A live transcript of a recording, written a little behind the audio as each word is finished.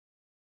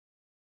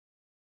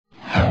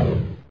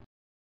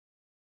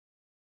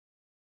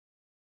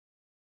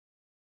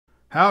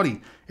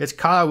Howdy, it's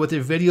Kyle with a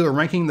video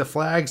ranking the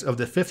flags of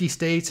the 50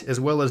 states as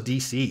well as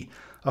DC.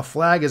 A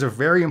flag is a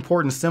very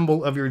important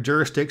symbol of your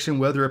jurisdiction,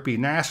 whether it be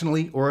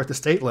nationally or at the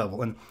state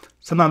level. And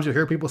sometimes you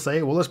hear people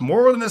say, well, it's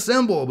more than a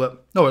symbol,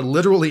 but no, it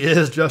literally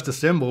is just a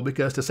symbol,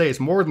 because to say it's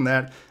more than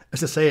that is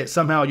to say it's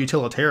somehow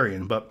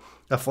utilitarian. But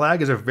a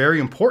flag is a very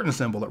important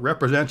symbol. It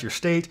represents your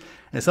state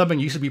and it's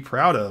something you should be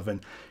proud of. And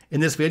in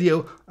this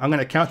video, I'm going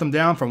to count them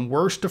down from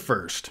worst to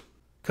first.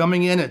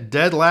 Coming in at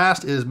dead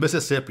last is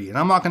Mississippi, and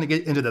I'm not going to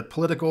get into the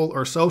political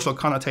or social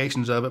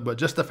connotations of it, but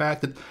just the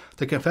fact that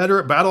the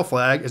Confederate battle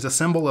flag is a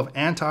symbol of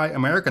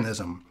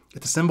anti-Americanism.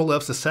 It's a symbol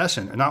of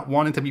secession and not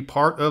wanting to be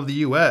part of the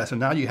U.S., and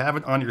now you have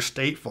it on your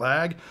state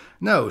flag?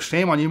 No,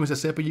 shame on you,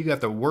 Mississippi. You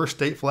got the worst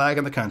state flag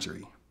in the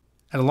country.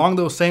 And along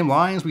those same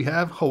lines, we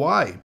have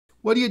Hawaii.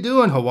 What are you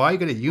doing, Hawaii? You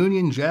got a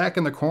Union Jack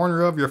in the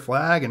corner of your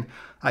flag, and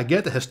I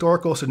get the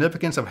historical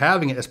significance of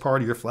having it as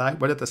part of your flag,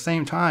 but at the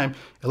same time,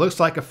 it looks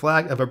like a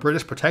flag of a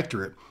British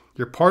protectorate.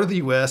 You're part of the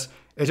U.S.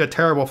 It's a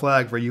terrible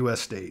flag for a U.S.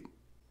 state.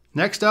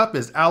 Next up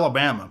is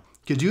Alabama.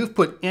 Could you have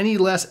put any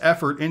less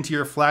effort into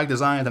your flag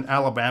design than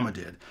Alabama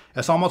did?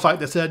 It's almost like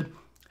they said,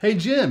 hey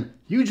Jim,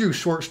 you drew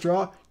short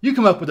straw. You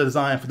come up with a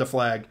design for the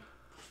flag.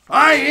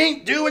 I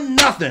ain't doing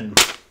nothing.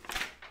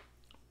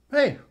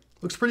 Hey,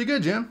 looks pretty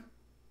good, Jim.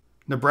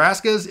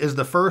 Nebraska's is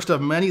the first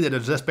of many that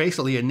is just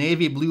basically a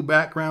navy blue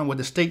background with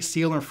the state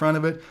seal in front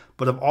of it,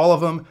 but of all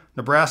of them,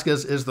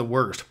 Nebraska's is the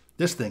worst.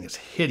 This thing is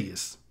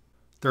hideous.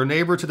 Their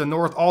neighbor to the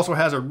north also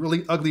has a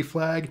really ugly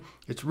flag.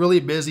 It's really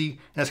busy,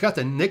 and it's got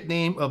the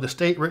nickname of the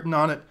state written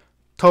on it.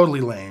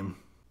 Totally lame.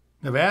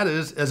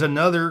 Nevada's is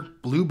another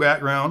blue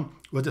background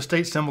with the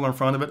state symbol in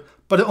front of it,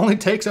 but it only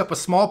takes up a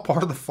small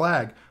part of the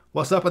flag.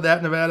 What's up with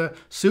that, Nevada?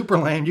 Super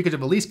lame. You could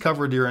have at least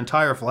covered your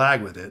entire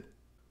flag with it.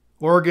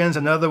 Oregon's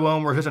another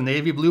one where there's a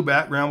navy blue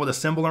background with a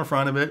symbol in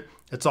front of it.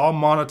 It's all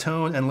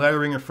monotone and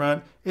lettering in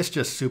front. It's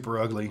just super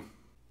ugly.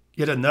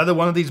 Yet another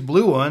one of these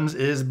blue ones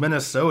is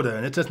Minnesota,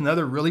 and it's just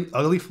another really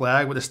ugly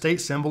flag with a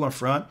state symbol in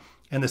front.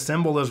 And the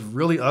symbol is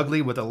really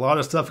ugly with a lot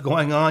of stuff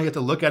going on. You have to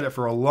look at it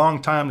for a long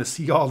time to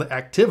see all the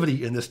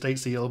activity in the state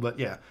seal, but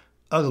yeah,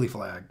 ugly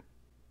flag.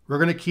 We're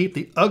going to keep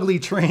the ugly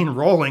train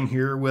rolling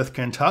here with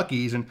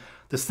Kentucky's, and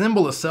the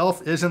symbol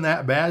itself isn't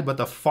that bad, but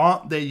the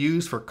font they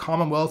use for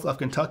Commonwealth of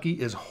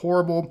Kentucky is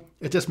horrible.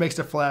 It just makes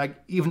the flag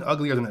even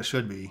uglier than it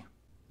should be.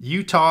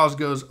 Utah's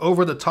goes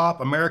over the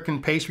top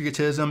American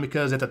patriotism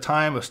because at the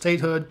time of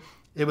statehood,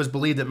 it was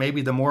believed that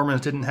maybe the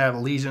Mormons didn't have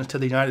allegiance to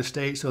the United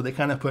States, so they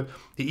kind of put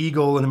the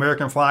eagle and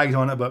American flags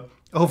on it, but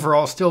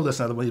overall still just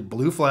another one of these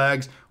blue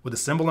flags with a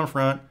symbol in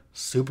front,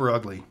 super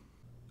ugly.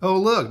 Oh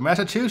look,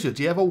 Massachusetts,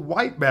 you have a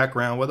white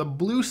background with a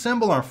blue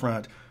symbol in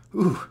front.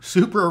 Ooh,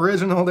 super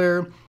original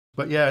there.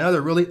 But yeah,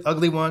 another really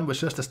ugly one with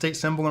just a state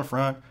symbol in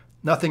front.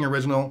 Nothing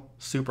original,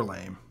 super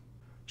lame.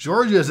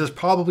 Georgia's is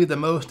probably the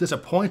most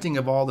disappointing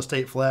of all the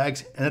state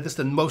flags, and it's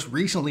the most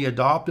recently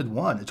adopted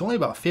one. It's only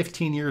about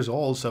 15 years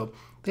old, so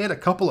they had a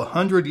couple of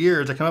hundred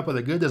years to come up with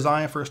a good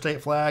design for a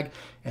state flag,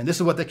 and this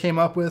is what they came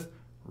up with.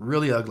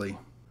 Really ugly.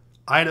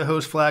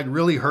 Idaho's flag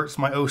really hurts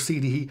my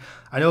OCD.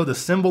 I know the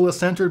symbol is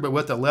centered, but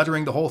with the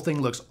lettering, the whole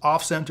thing looks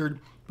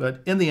off-centered.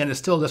 But in the end, it's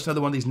still just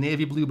another one of these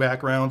navy blue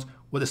backgrounds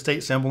with a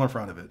state symbol in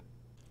front of it.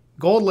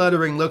 Gold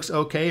lettering looks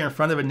okay in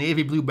front of a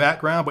navy blue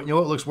background, but you know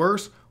what looks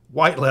worse?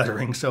 White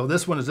lettering. So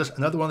this one is just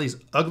another one of these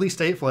ugly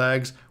state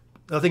flags.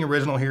 Nothing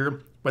original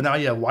here, but now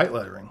you have white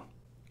lettering.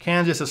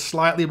 Kansas is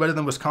slightly better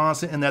than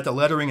Wisconsin in that the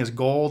lettering is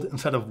gold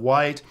instead of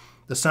white.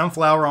 The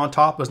sunflower on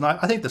top is not.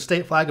 I think the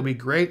state flag would be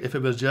great if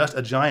it was just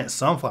a giant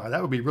sunflower.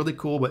 That would be really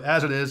cool, but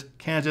as it is,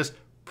 Kansas,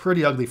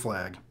 pretty ugly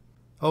flag.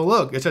 Oh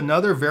look, it's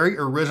another very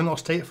original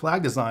state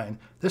flag design.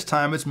 This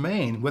time it's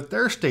Maine with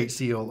their state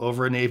seal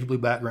over a navy blue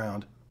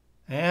background.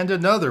 And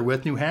another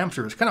with New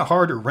Hampshire. It's kind of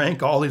hard to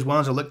rank all these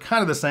ones that look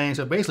kind of the same,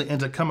 so it basically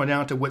ends up coming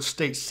down to which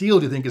state seal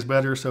do you think is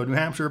better. So New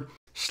Hampshire,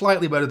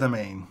 slightly better than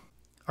Maine.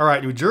 All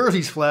right, New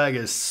Jersey's flag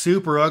is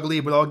super ugly,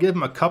 but I'll give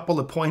them a couple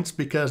of points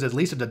because at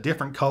least it's a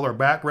different color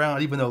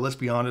background, even though, let's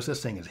be honest,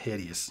 this thing is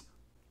hideous.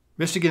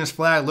 Michigan's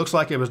flag looks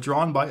like it was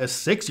drawn by a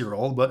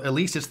 6-year-old, but at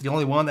least it's the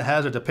only one that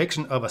has a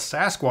depiction of a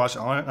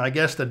Sasquatch on it. And I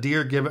guess the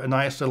deer give it a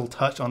nice little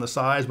touch on the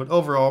sides, but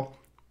overall,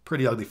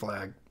 pretty ugly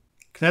flag.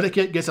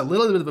 Connecticut gets a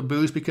little bit of a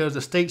boost because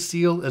the state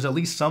seal is at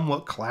least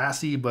somewhat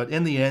classy, but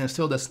in the end, it's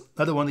still just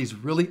another one of these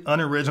really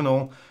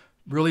unoriginal,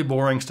 really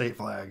boring state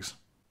flags.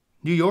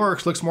 New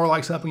York's looks more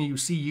like something you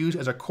see used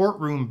as a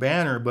courtroom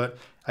banner, but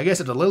I guess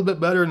it's a little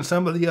bit better than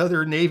some of the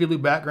other navy blue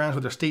backgrounds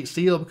with their state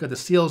seal because the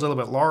seal is a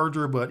little bit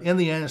larger, but in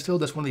the end, it's still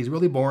just one of these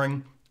really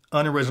boring,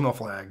 unoriginal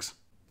flags.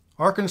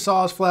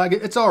 Arkansas's flag,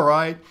 it's all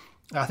right.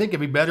 I think it'd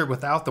be better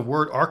without the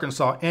word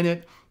Arkansas in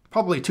it.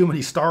 Probably too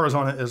many stars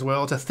on it as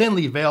well. It's a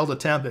thinly veiled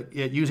attempt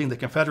at using the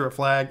Confederate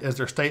flag as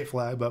their state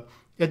flag, but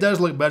it does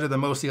look better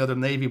than most of the other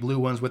navy blue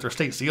ones with their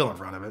state seal in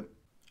front of it.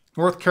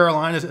 North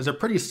Carolina's is a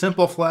pretty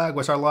simple flag,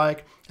 which I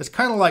like. It's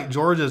kind of like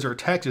Georgia's or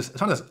Texas. It's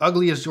not as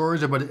ugly as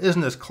Georgia, but it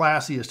isn't as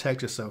classy as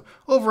Texas, so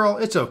overall,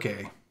 it's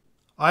okay.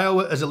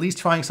 Iowa is at least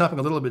trying something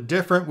a little bit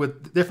different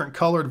with different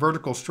colored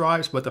vertical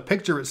stripes, but the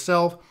picture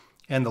itself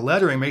and the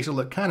lettering makes it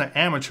look kind of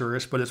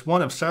amateurish, but it's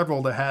one of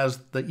several that has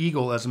the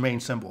eagle as the main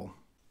symbol.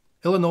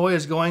 Illinois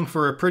is going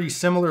for a pretty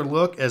similar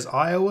look as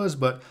Iowa's,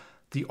 but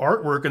the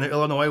artwork in the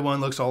Illinois one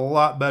looks a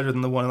lot better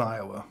than the one in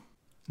Iowa.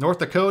 North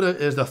Dakota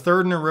is the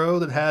third in a row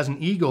that has an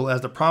eagle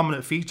as the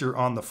prominent feature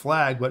on the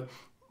flag, but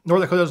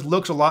North Dakota's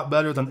looks a lot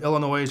better than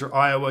Illinois' or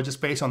Iowa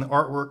just based on the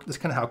artwork. That's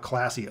kind of how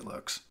classy it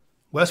looks.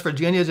 West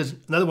Virginia's is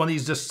another one of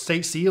these just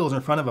state seals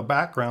in front of a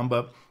background,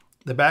 but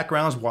the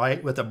background's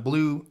white with a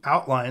blue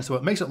outline, so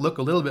it makes it look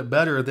a little bit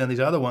better than these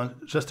other ones,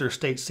 just their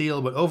state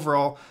seal, but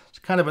overall, it's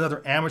kind of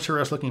another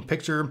amateurish looking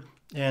picture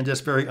and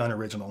just very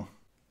unoriginal.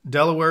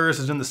 Delaware's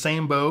is in the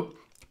same boat,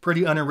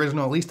 pretty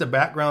unoriginal, at least the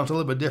background's a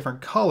little bit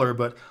different color,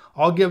 but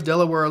I'll give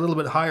Delaware a little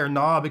bit higher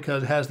nod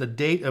because it has the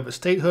date of its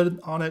statehood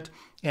on it,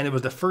 and it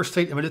was the first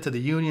state admitted to the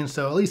Union,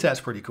 so at least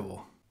that's pretty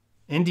cool.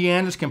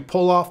 Indiana's can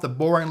pull off the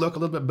boring look a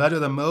little bit better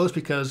than most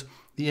because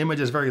the image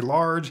is very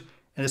large,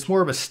 and it's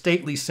more of a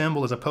stately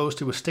symbol as opposed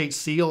to a state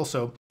seal,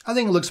 so I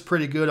think it looks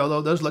pretty good,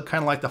 although those look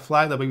kind of like the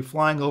flag that will be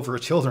flying over a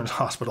children's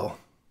hospital.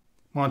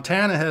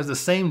 Montana has the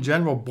same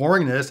general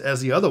boringness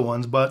as the other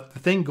ones, but the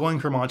thing going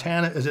for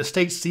Montana is its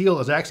state seal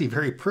is actually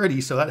very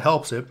pretty, so that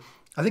helps it.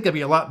 I think it'd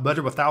be a lot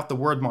better without the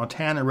word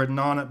Montana written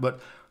on it, but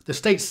the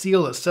state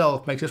seal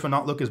itself makes this one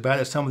not look as bad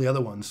as some of the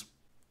other ones.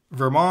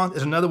 Vermont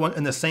is another one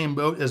in the same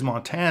boat as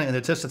Montana, and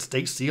it's just a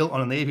state seal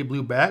on a navy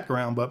blue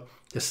background, but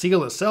the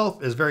seal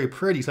itself is very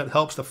pretty, so it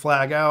helps the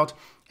flag out,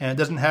 and it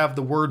doesn't have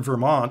the word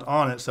Vermont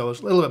on it, so it's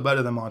a little bit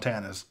better than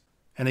Montana's.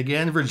 And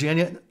again,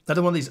 Virginia,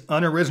 another one of these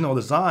unoriginal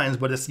designs,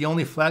 but it's the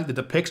only flag that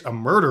depicts a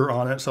murder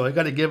on it, so I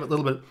got to give it a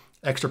little bit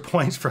extra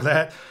points for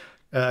that.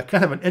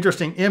 Kind of an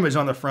interesting image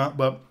on the front,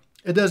 but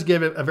it does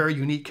give it a very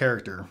unique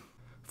character.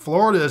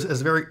 Florida's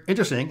is very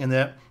interesting in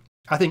that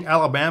I think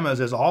Alabama's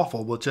is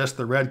awful with just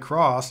the red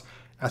cross.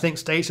 I think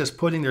states just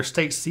putting their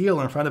state seal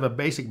in front of a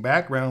basic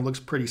background looks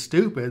pretty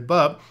stupid,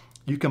 but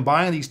you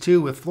combine these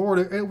two with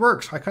Florida, it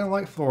works. I kind of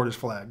like Florida's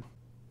flag.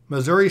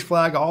 Missouri's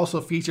flag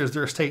also features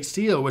their state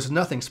seal, which is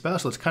nothing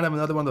special. It's kind of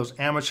another one of those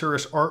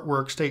amateurish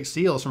artwork state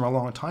seals from a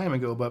long time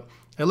ago, but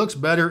it looks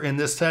better in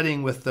this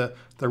setting with the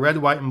red,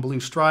 white, and blue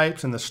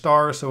stripes and the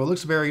stars, so it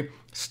looks very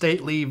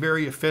stately,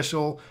 very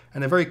official,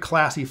 and a very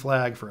classy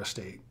flag for a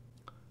state.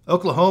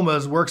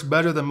 Oklahoma's works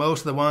better than most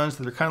of the ones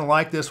that are kind of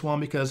like this one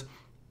because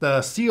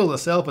the seal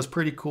itself is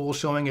pretty cool,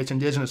 showing its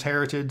indigenous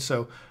heritage,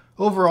 so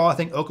overall I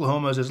think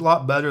Oklahoma's is a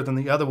lot better than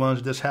the other ones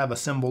that just have a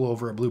symbol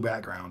over a blue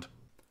background.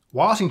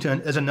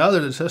 Washington is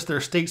another that's just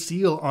their state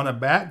seal on a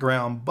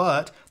background,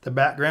 but the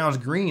background's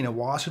green, and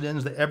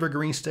Washington's the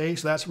evergreen state,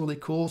 so that's really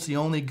cool. It's the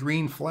only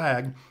green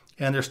flag,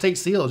 and their state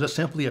seal is just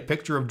simply a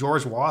picture of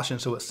George Washington,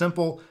 so it's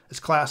simple, it's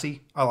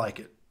classy, I like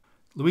it.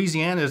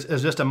 Louisiana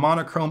is just a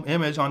monochrome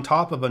image on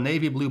top of a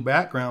navy blue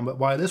background, but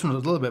why this one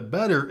is a little bit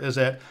better is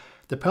that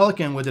the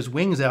pelican with its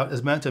wings out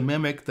is meant to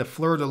mimic the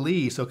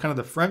fleur-de-lis, so kind of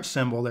the French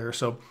symbol there.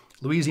 So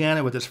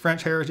Louisiana with its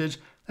French heritage,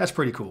 that's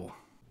pretty cool.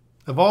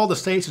 Of all the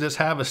states that just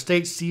have a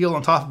state seal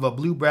on top of a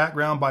blue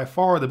background, by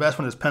far the best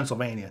one is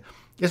Pennsylvania.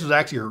 This was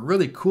actually a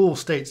really cool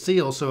state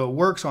seal, so it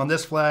works on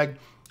this flag,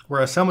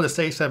 whereas some of the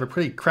states have a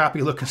pretty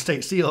crappy looking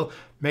state seal,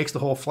 makes the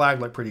whole flag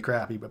look pretty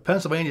crappy, but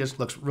Pennsylvania just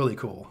looks really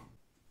cool.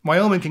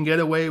 Wyoming can get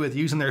away with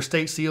using their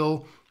state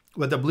seal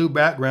with a blue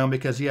background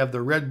because you have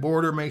the red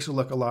border, makes it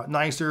look a lot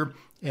nicer,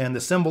 and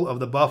the symbol of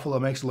the buffalo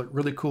makes it look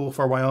really cool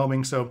for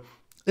Wyoming. So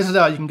this is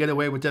how you can get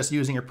away with just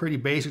using a pretty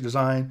basic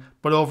design,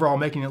 but overall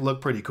making it look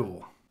pretty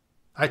cool.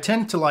 I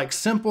tend to like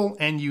simple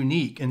and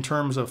unique in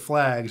terms of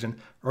flags, and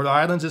Rhode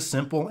Island's is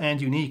simple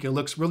and unique. It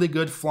looks really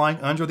good flying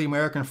under the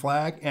American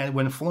flag, and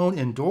when flown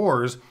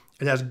indoors,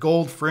 it has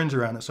gold fringe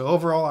around it. So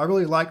overall, I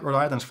really like Rhode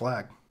Island's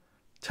flag.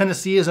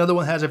 Tennessee is another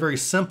one that has a very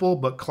simple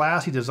but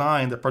classy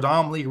design. The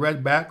predominantly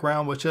red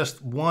background with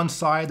just one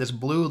side that's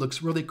blue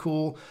looks really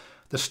cool.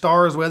 The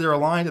stars, where they're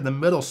aligned in the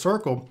middle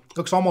circle,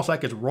 looks almost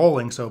like it's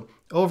rolling. So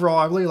overall,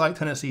 I really like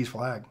Tennessee's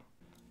flag.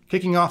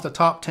 Kicking off the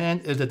top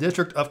 10 is the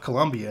District of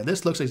Columbia.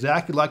 This looks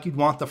exactly like you'd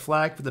want the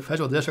flag for the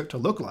federal district to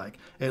look like.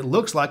 It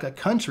looks like a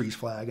country's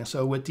flag, and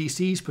so with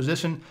DC's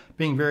position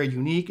being very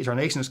unique, it's our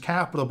nation's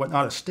capital but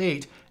not a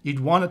state, you'd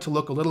want it to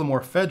look a little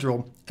more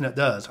federal, and it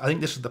does. I think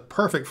this is the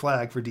perfect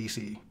flag for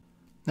DC.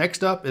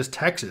 Next up is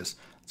Texas.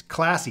 It's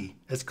classy,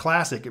 it's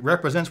classic, it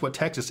represents what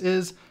Texas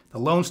is. The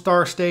Lone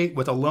Star State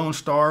with a lone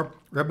star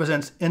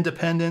represents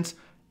independence,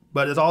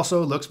 but it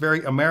also looks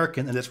very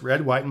American in its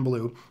red, white, and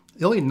blue.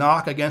 The only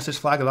knock against this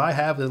flag that I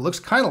have is it looks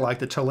kind of like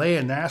the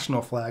Chilean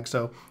national flag,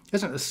 so it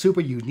isn't a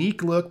super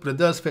unique look, but it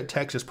does fit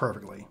Texas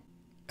perfectly.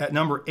 At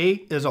number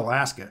 8 is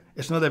Alaska.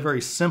 It's another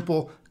very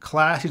simple,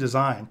 classy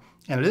design,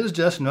 and it is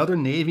just another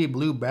navy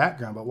blue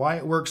background, but why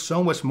it works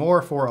so much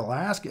more for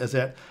Alaska is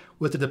that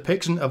with the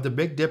depiction of the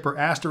Big Dipper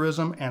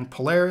asterism and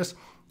Polaris,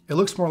 it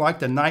looks more like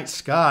the night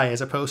sky as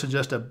opposed to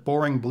just a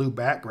boring blue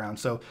background.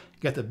 So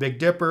you got the Big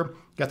Dipper,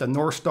 you got the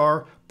North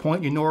Star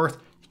pointing you north.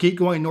 You keep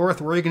going north,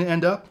 where are you going to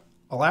end up?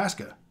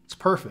 Alaska. It's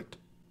perfect.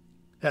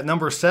 At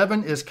number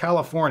 7 is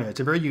California.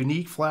 It's a very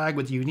unique flag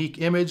with a unique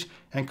image,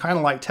 and kind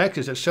of like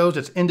Texas, it shows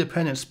its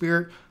independent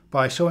spirit,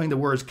 by showing the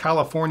words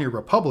California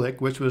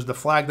Republic, which was the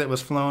flag that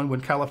was flown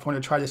when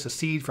California tried to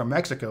secede from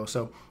Mexico.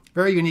 So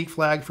very unique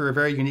flag for a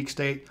very unique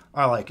state.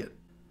 I like it.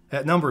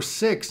 At number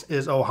 6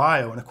 is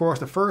Ohio. And of course,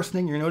 the first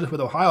thing you notice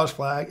with Ohio's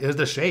flag is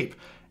the shape.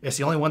 It's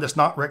the only one that's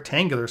not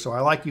rectangular, so I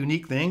like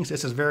unique things.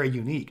 This is very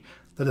unique.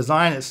 The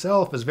design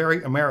itself is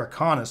very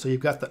Americana. So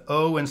you've got the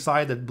O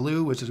inside the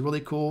blue, which is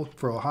really cool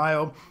for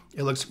Ohio.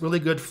 It looks really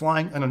good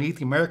flying underneath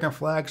the American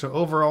flag. So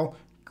overall,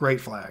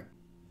 great flag.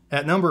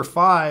 At number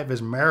 5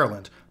 is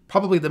Maryland.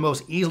 Probably the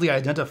most easily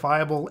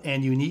identifiable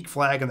and unique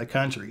flag in the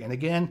country. And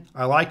again,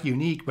 I like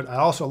unique, but I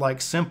also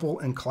like simple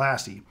and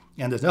classy.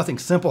 And there's nothing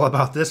simple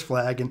about this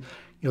flag. And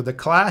the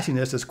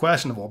classiness is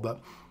questionable,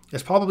 but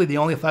it's probably the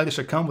only flag that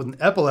should come with an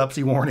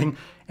epilepsy warning.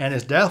 And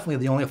it's definitely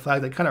the only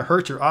flag that kind of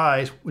hurts your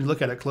eyes when you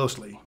look at it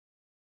closely.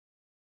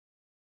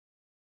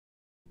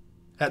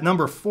 At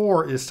number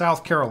 4 is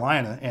South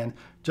Carolina, and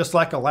just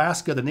like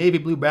Alaska, the navy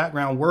blue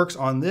background works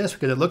on this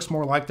because it looks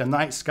more like the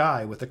night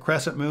sky with the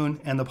crescent moon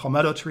and the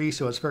palmetto tree,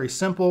 so it's very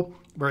simple,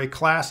 very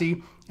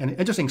classy. And an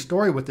interesting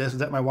story with this is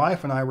that my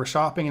wife and I were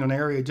shopping in an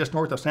area just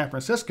north of San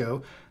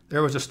Francisco.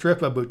 There was a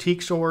strip of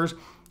boutique stores.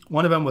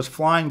 One of them was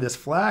flying this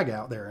flag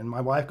out there, and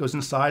my wife goes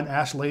inside and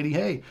asks the lady,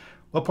 "Hey,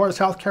 what part of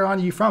South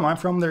Carolina are you from?" "I'm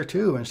from there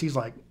too." And she's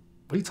like,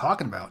 "What are you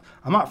talking about?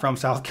 I'm not from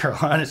South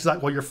Carolina." She's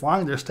like, "Well, you're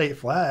flying their state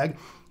flag."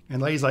 And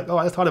the lady's like, "Oh,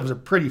 I just thought it was a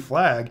pretty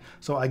flag."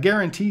 So I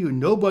guarantee you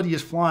nobody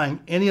is flying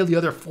any of the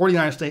other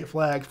 49 state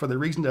flags for the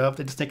reason of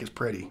they just think it's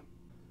pretty.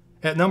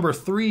 At number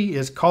 3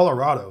 is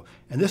Colorado.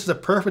 And this is a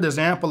perfect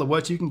example of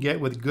what you can get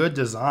with good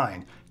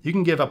design. You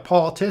can give a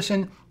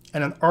politician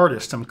and an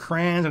artist some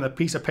crayons and a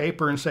piece of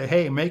paper and say,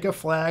 "Hey, make a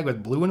flag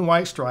with blue and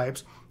white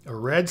stripes, a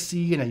red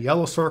C, and a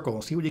yellow circle,"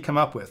 and see what you come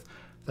up with.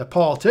 The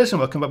politician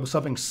will come up with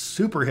something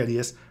super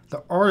hideous.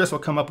 The artist will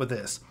come up with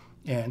this.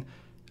 And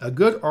a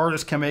good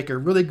artist can make a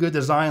really good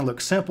design look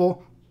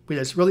simple, but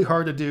it's really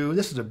hard to do.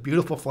 This is a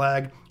beautiful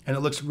flag, and it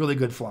looks really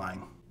good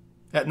flying.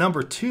 At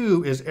number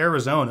 2 is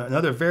Arizona,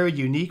 another very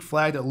unique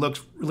flag that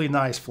looks really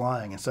nice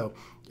flying. And so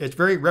it's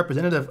very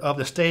representative of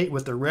the state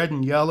with the red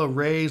and yellow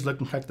rays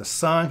looking like the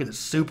sun because it's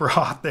super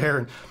hot there.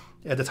 And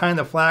at the time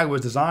the flag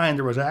was designed,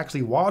 there was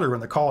actually water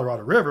in the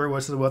Colorado River,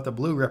 which is what the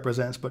blue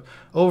represents. But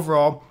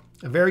overall,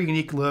 a very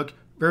unique look,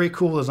 very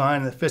cool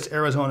design, and it fits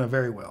Arizona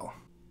very well.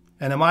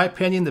 And in my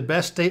opinion, the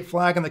best state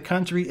flag in the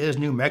country is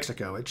New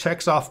Mexico. It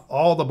checks off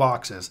all the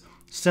boxes.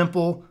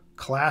 Simple,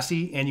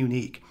 classy, and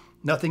unique.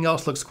 Nothing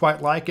else looks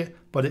quite like it,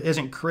 but it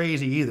isn't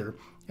crazy either.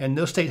 And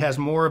no state has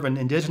more of an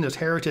indigenous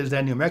heritage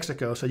than New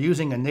Mexico, so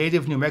using a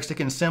native New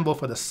Mexican symbol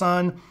for the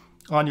sun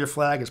on your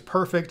flag is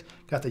perfect.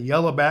 Got the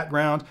yellow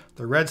background,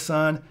 the red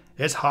sun.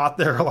 It's hot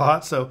there a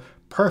lot, so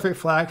perfect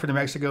flag for New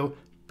Mexico.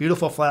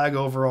 Beautiful flag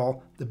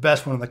overall, the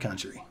best one in the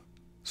country.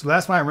 So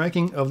that's my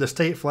ranking of the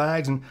state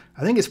flags, and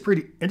I think it's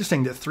pretty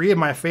interesting that 3 of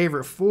my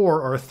favorite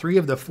 4 are 3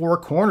 of the 4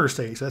 corner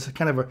states. That's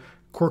kind of a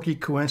quirky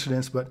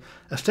coincidence, but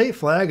a state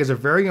flag is a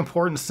very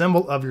important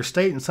symbol of your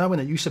state and something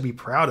that you should be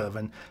proud of.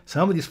 And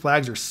some of these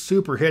flags are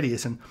super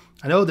hideous, and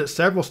I know that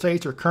several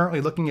states are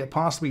currently looking at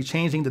possibly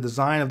changing the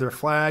design of their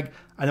flag.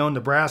 I know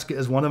Nebraska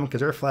is one of them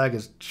because their flag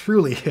is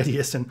truly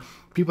hideous, and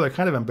people are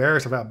kind of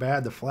embarrassed of how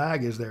bad the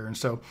flag is there. And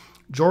so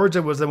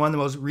Georgia was the one that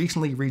most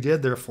recently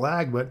redid their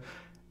flag, but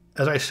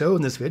as I showed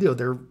in this video,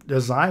 their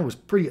design was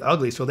pretty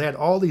ugly. So they had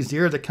all these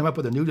years to come up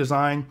with a new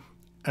design,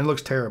 and it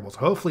looks terrible. So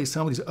hopefully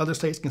some of these other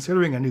states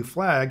considering a new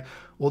flag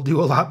will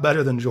do a lot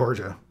better than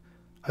Georgia.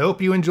 I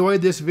hope you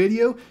enjoyed this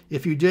video.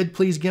 If you did,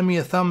 please give me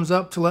a thumbs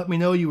up to let me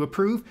know you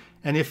approve.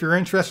 And if you're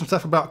interested in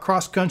stuff about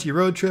cross-country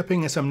road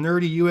tripping and some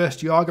nerdy US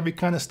geography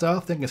kind of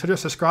stuff, then consider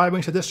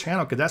subscribing to this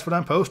channel because that's what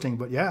I'm posting.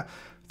 But yeah,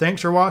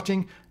 thanks for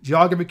watching.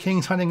 Geography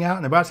King signing out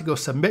and about to go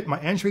submit my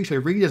entry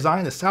to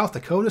redesign the South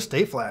Dakota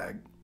state flag.